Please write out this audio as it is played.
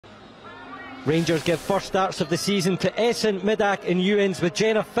Rangers give first starts of the season to Essen, Middack and Ewens, with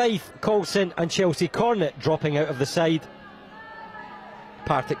Jenna Fife, Coulson and Chelsea Cornett dropping out of the side.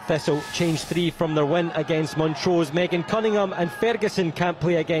 Partick Thistle changed 3 from their win against Montrose. Megan Cunningham and Ferguson can't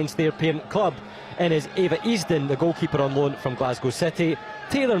play against their parent club. In is Ava Easden, the goalkeeper on loan from Glasgow City.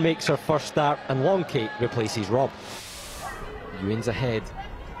 Taylor makes her first start and Longcake replaces Rob. Ewens ahead.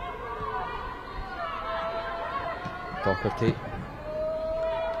 Docherty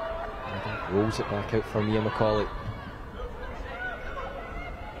rolls it back out for Mia McCauley.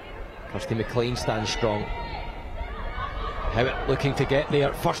 Kirsty McLean stands strong. Howitt looking to get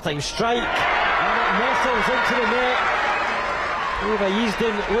there, first time strike, and it nestles into the net. Eva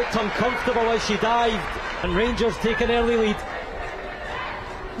Easden looked uncomfortable as she dived, and Rangers take an early lead.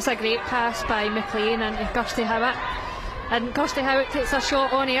 It's a great pass by McLean and Kirsty Howitt. And Kirsty Howitt takes a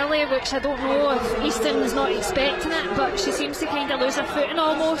shot on early, which I don't know if Easton's not expecting it, but she seems to kind of lose her footing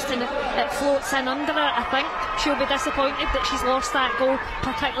almost, and it floats in under her. I think she'll be disappointed that she's lost that goal,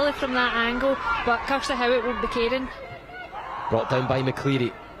 particularly from that angle, but Kirsty Howitt won't be caring. Brought down by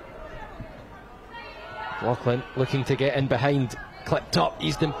McCleary. Lachlan looking to get in behind, clipped up,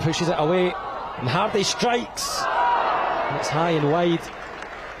 Easton pushes it away, and Hardy strikes, and it's high and wide.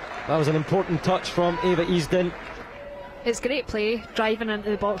 That was an important touch from Ava Easden. It's great play, driving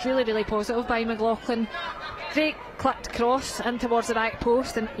into the box, really positive by McLaughlin. Great clipped cross in towards the back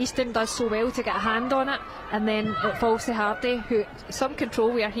post, and Easton does so well to get a hand on it, and then it falls to Hardy, who some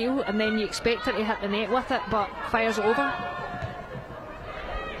control with her heel, and then you expect her to hit the net with it, but fires it over.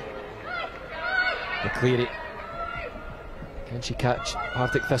 McCleary, can she catch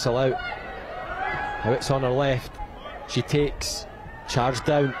Partick Thistle out? Now it's on her left, she takes, charge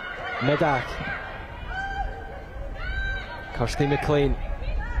down, Middack. Kirsty McLean,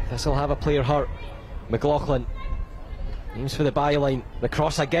 Thistle have a player hurt. McLaughlin aims for the byline, the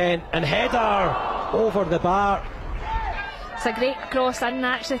cross again, and header over the bar. It's a great cross in.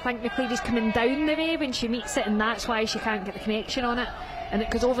 I actually think McCleary's coming down the way when she meets it, and that's why she can't get the connection on it. And it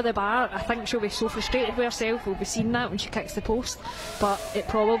goes over the bar. I think she'll be so frustrated with herself. We'll be seeing that when she kicks the post, but it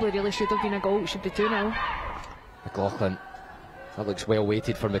probably really should have been a goal. It should be 2-0. McLaughlin, that looks well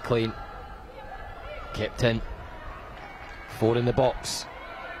weighted for McLean. Kept in. 4 in the box.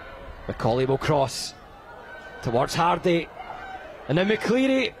 McCauley will cross towards Hardy, and then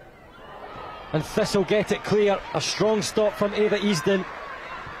McCleary, and Thistle get it clear. A strong stop from Ava Easden,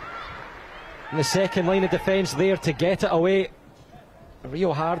 and the second line of defence there to get it away.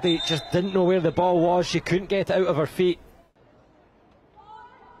 Rio Hardy just didn't know where the ball was, she couldn't get it out of her feet.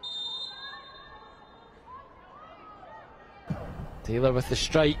 Taylor with the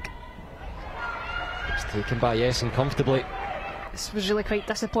strike. It's taken by Essen comfortably. This was really quite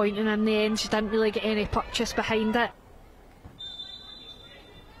disappointing in the end. She didn't really get any purchase behind it.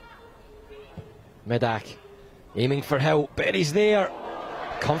 Middack aiming for help, Berry's there.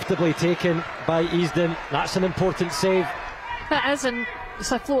 Comfortably taken by Easden. That's an important save. It is, and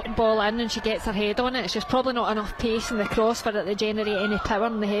it's a floating ball in and she gets her head on it. It's just probably not enough pace in the cross for it to generate any power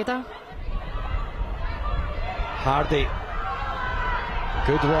in the header. Hardy,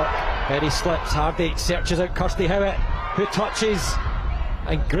 good work. Berry slips, Hardy searches out Kirsty Howitt, who touches,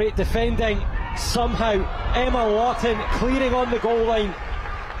 and great defending. Somehow Emma Lawton clearing on the goal line.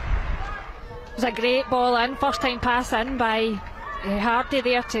 It was a great ball in, first time pass in by Hardy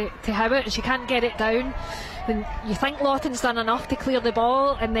there to Howitt, and she can't get it down. And you think Lawton's done enough to clear the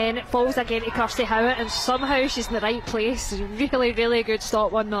ball, and then it falls again to Kirsty Howitt, and somehow she's in the right place. Really good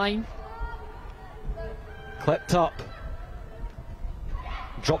stop on the line. Clipped up,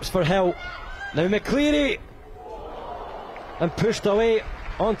 drops for help. Now McCleary, and pushed away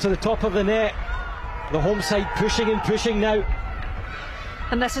onto the top of the net. The home side pushing and pushing now.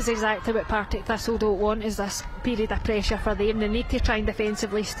 And this is exactly what Partick Thistle don't want, is this period of pressure for them. They need to try and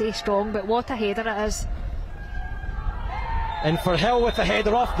defensively stay strong, but what a header it is. And for Hill with the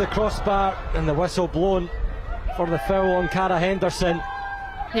header off the crossbar, and the whistle blown for the foul on Cara Henderson.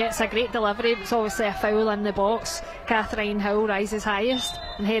 Yeah, it's a great delivery. It's obviously a foul in the box. Catherine Hill rises highest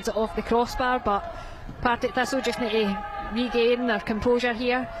and heads it off the crossbar, but Partick Thistle just need to regain their composure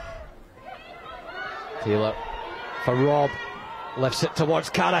here. Taylor for Rob, lifts it towards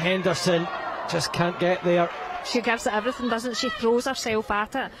Cara Henderson, just can't get there. She gives it everything, doesn't she? Throws herself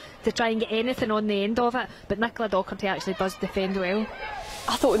at it to try and get anything on the end of it, but Nicola Docherty actually does defend well.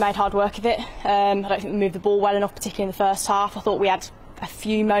 I thought we made hard work of it. I don't think we moved the ball well enough, particularly in the first half. I thought we had a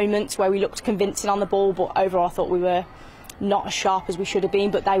few moments where we looked convincing on the ball, but overall I thought we were not as sharp as we should have been,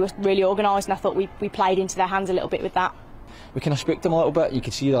 but they were really organised, and I thought we played into their hands a little bit with that. We kind of spooked them a little bit. You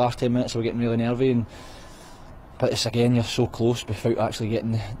could see the last 10 minutes they were getting really nervy, and but it's again, you're so close without actually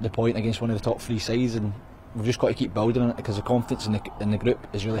getting the point against one of the top 3 sides, and we've just got to keep building on it because the confidence in the group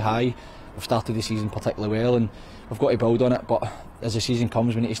is really high. We've started the season particularly well and we've got to build on it, but as the season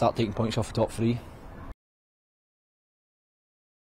comes we need to start taking points off the top 3.